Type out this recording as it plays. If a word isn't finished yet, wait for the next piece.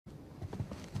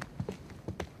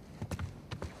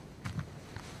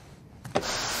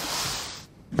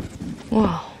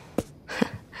Whoa.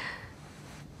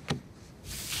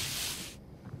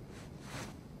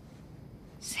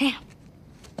 Sam.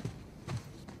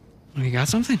 Oh, you got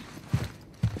something?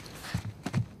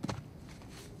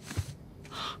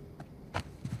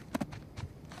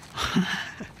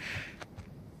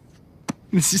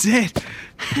 This is it.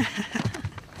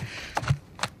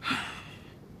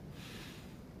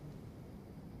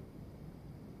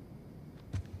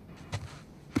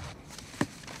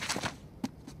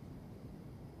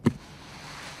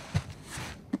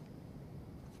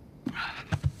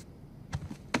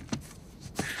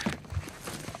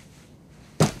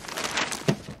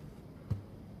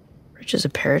 Bridges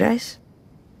of Paradise?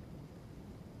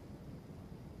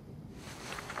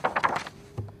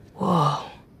 Whoa.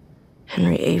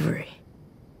 Henry Avery.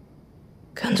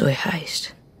 Gunsway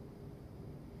heist.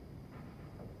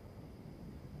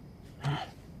 Oh,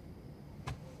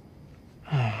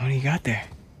 what do you got there?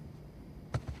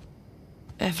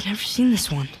 I've never seen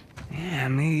this one. Yeah,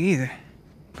 me either.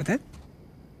 But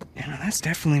that's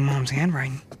definitely Mom's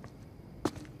handwriting.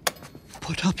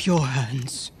 Put up your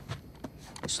hands.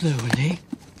 Slowly.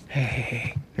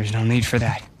 Hey, there's no need for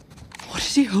that. What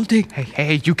is he holding?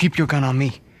 Hey, you keep your gun on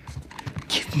me.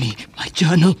 Give me my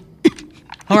journal.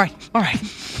 All right.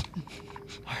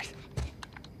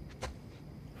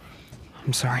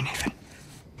 I'm sorry, Nathan.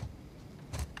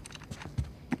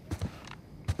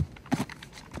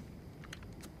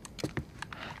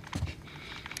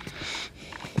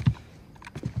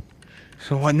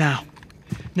 So what now?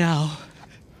 Now,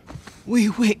 we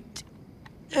wait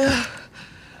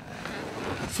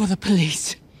for the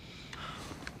police.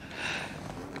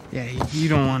 Yeah, you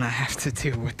don't want to have to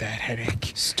deal with that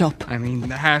headache. Stop. I mean,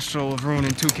 the hassle of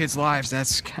ruining 2 kids' lives,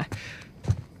 that's...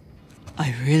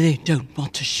 I really don't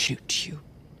want to shoot you.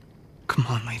 Come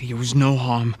on, lady, it was no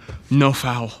harm, no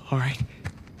foul, all right?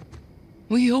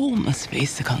 We all must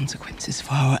face the consequences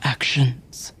for our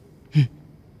actions. Then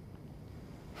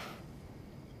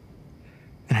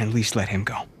at least let him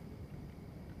go.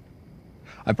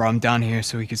 I brought him down here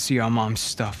so he could see our mom's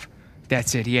stuff.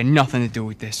 That's it, he had nothing to do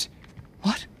with this.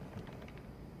 What?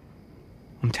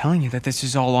 I'm telling you that this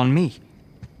is all on me.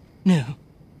 No.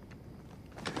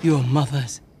 Your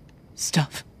mother's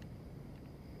stuff.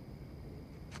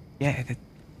 Yeah,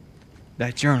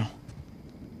 that journal.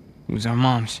 It was our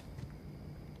mom's.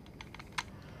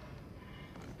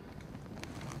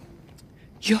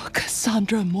 You're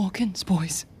Cassandra Morgan's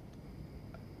boys.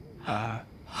 Hi?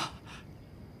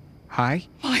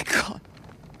 My God.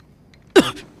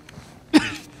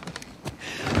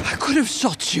 I could have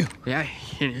shot you. Yeah,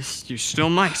 you still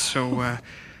might, so,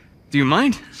 do you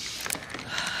mind?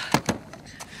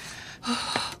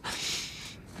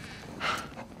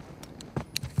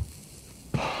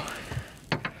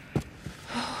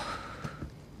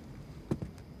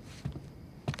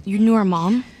 You knew our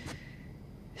mom?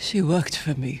 She worked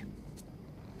for me.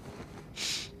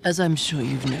 As I'm sure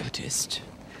you've noticed,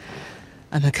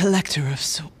 I'm a collector of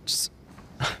sorts.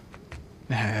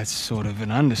 That's sort of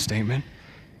an understatement.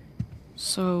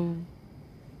 So,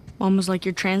 Mom was like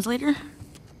your translator?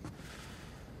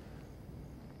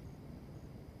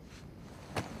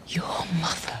 Your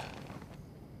mother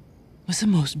was the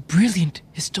most brilliant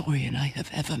historian I have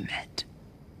ever met.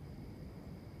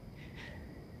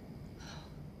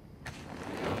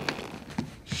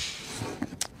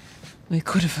 We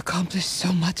could have accomplished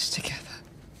so much together.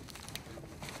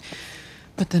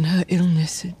 But then her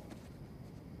illness,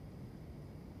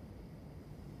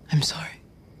 I'm sorry.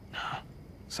 No,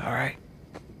 it's all right.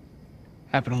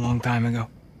 Happened a long time ago.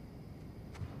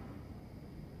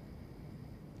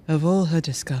 Of all her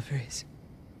discoveries,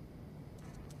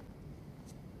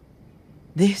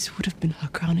 this would have been her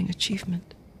crowning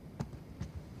achievement.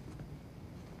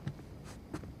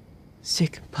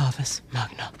 Sic parvis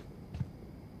magna.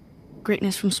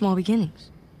 Greatness from small beginnings.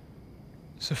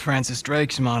 Sir Francis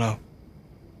Drake's motto.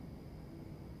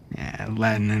 Yeah,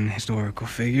 Latin and historical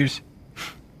figures.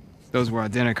 Those were our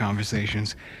dinner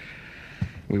conversations.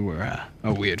 We were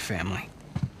a weird family.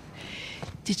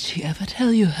 Did she ever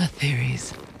tell you her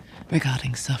theories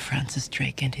regarding Sir Francis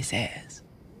Drake and his heirs?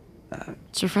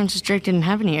 Sir Francis Drake didn't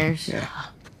have any heirs. Yeah.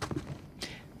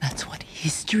 That's what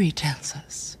history tells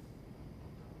us.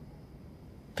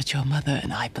 But your mother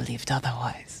and I believed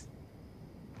otherwise.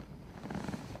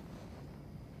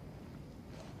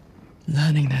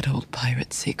 Learning that old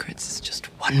pirate's secrets is just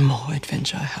one more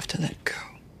adventure I have to let go.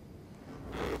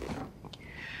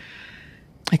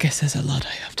 I guess there's a lot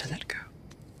I have to let go.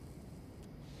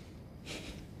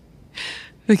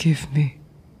 Forgive me.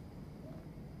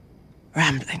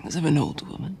 Ramblings of an old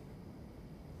woman.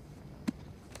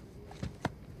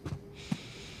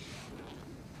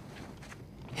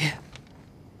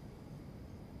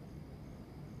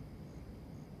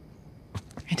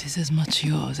 is as much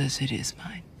yours as it is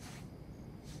mine.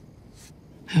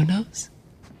 Who knows?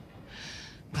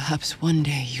 Perhaps one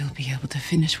day you'll be able to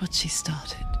finish what she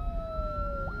started.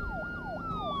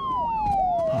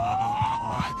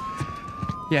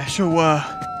 Yeah, so,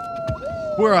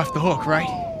 we're off the hook, right?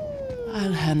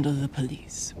 I'll handle the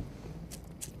police.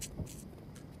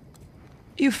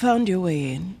 You found your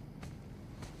way in.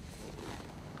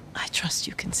 I trust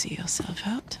you can see yourself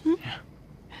out. Hmm? Yeah.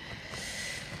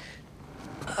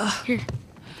 Here.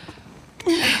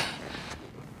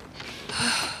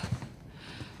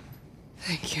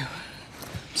 Thank you.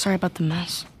 Sorry about the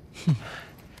mess.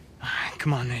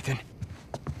 Come on, Nathan.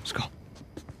 Let's go.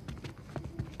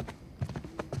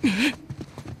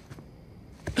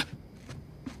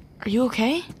 Are you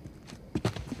okay?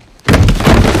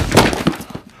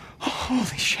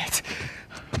 Holy shit.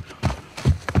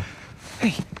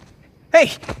 Hey.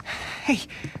 Hey! Hey!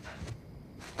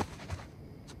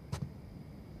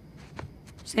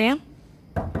 Sam?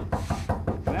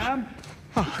 Ma'am?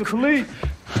 The police.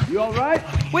 You all right?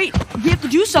 Wait, we have to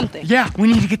do something. Yeah, we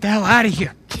need to get the hell out of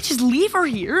here. Can't just leave her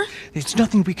here. There's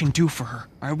nothing we can do for her.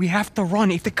 All right, we have to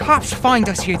run. If the cops find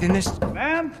us here, then this...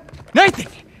 Ma'am? Nathan!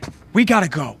 We gotta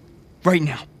go. Right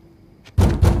now.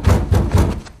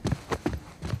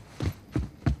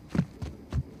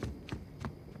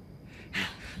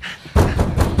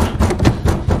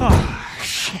 Oh,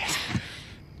 shit.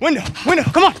 Window! Window!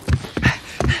 Come on!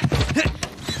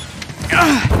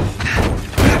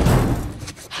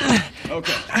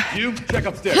 Okay. You, check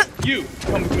upstairs. You,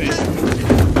 come with me.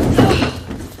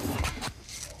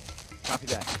 Copy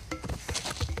that.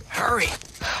 Hurry!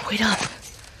 Wait up.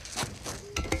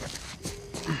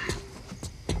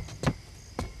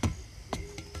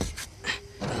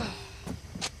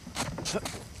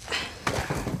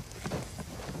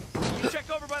 You check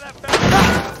over by that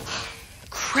fence.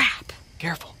 Crap.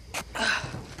 Careful.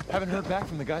 Haven't heard back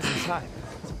from the guys inside.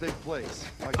 It's a big place.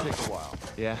 Might take a while.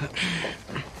 Yeah.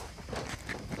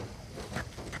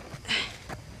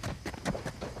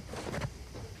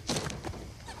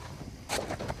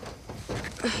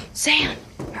 Sam.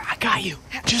 I got you.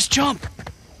 Just jump.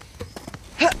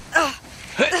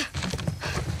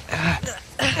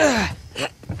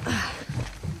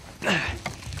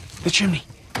 The chimney.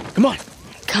 Come on.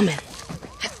 Coming.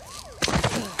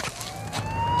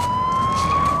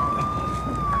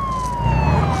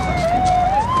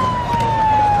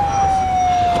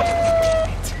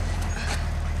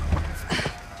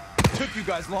 Took you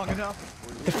guys long enough?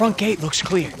 The front gate looks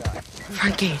clear.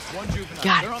 Front gate. One juvenile.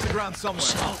 Got They're it. on the ground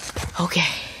somewhere. Okay.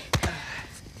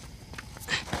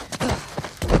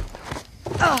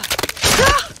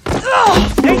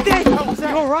 Nathan!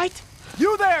 You alright?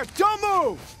 You there! Don't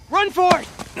move! Run for it!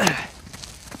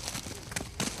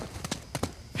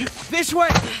 This way!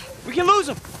 We can lose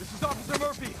him! This is Officer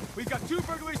Murphy. We've got 2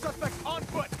 burglary suspects on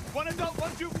foot. 1 adult,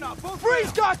 1 juvenile. Both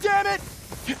Freeze, goddammit!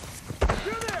 You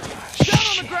there! Down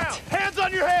on the ground! Hands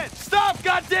on your head! Stop,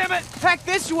 goddammit! Back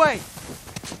this way!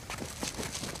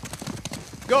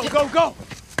 Go, go, go!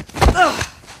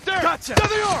 There! Gotcha! There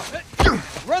they are!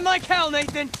 Run like hell,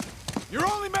 Nathan! You're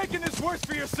only making this worse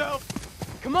for yourself.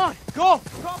 Come on, go!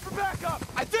 Call for backup!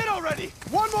 I did already!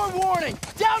 One more warning!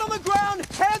 Down on the ground,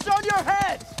 hands on your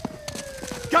head!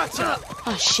 Gotcha!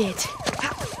 Oh, shit.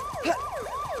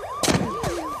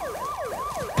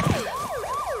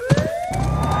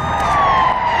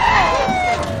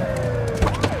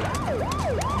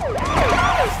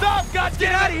 Stop, goddammit!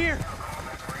 Get out of here!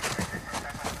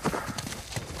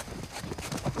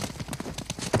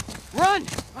 Run!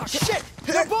 Oh, shit!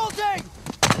 They're bolting!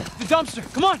 The dumpster,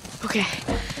 come on! Okay.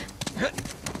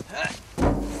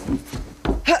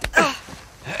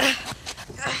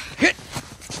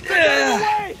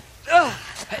 Away!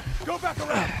 Go back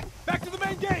around! Back to the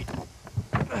main gate!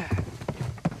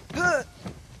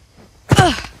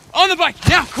 On the bike,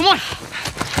 now, come on!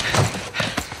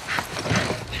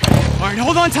 Alright,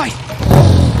 hold on tight!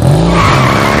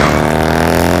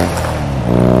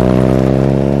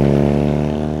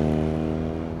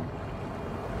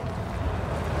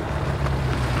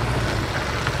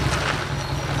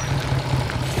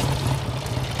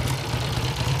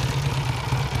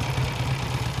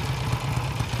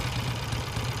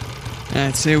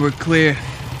 I'd say we're clear.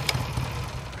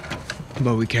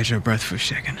 But we catch our breath for a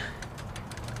second.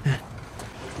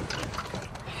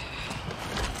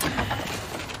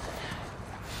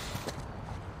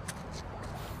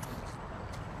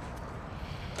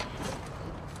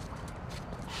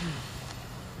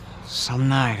 Some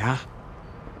night, huh?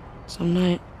 Some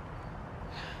night.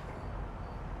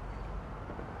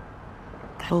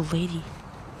 That old lady.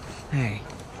 Hey.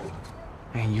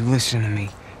 Hey, you listen to me.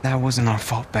 That wasn't our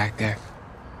fault back there.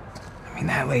 And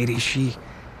that lady, she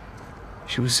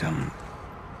was,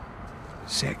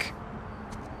 sick.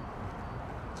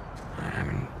 I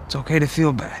mean, it's okay to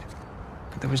feel bad,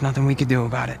 but there was nothing we could do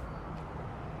about it.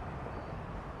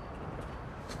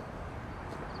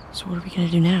 So what are we gonna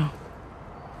do now?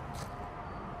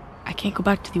 I can't go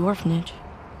back to the orphanage.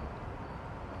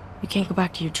 You can't go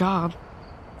back to your job.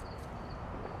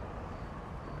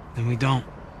 Then we don't.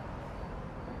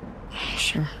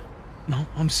 Sure. No,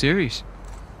 I'm serious.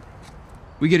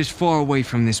 We get as far away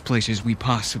from this place as we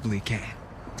possibly can.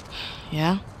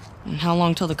 Yeah? And how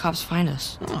long till the cops find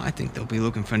us? Oh, I think they'll be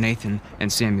looking for Nathan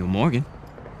and Samuel Morgan.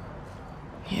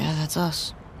 Yeah, that's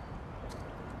us.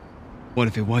 What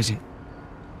if it wasn't?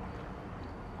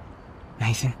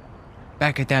 Nathan,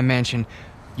 back at that mansion,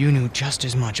 you knew just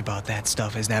as much about that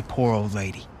stuff as that poor old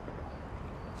lady.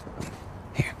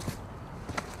 Here.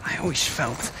 I always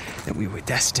felt that we were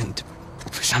destined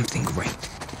for something great.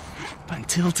 But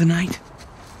until tonight,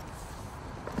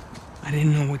 I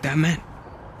didn't know what that meant.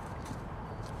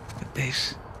 But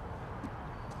this,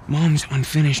 Mom's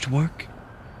unfinished work,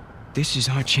 this is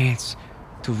our chance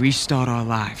to restart our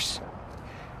lives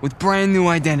with brand new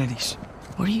identities.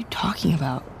 What are you talking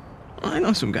about? I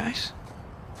know some guys.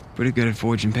 Pretty good at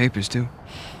forging papers, too.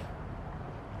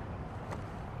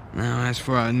 Now, as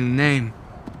for our new name,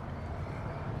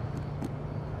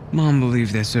 Mom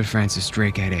believed that Sir Francis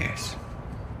Drake had heirs.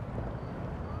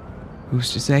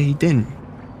 Who's to say he didn't?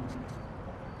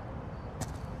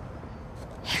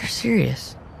 You're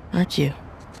serious, aren't you?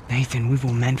 Nathan, we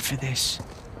were meant for this.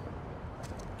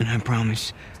 And I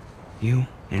promise, you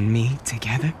and me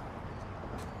together,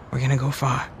 we're gonna go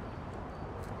far.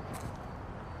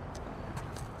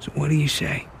 So what do you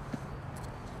say?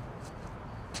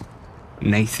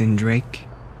 Nathan Drake?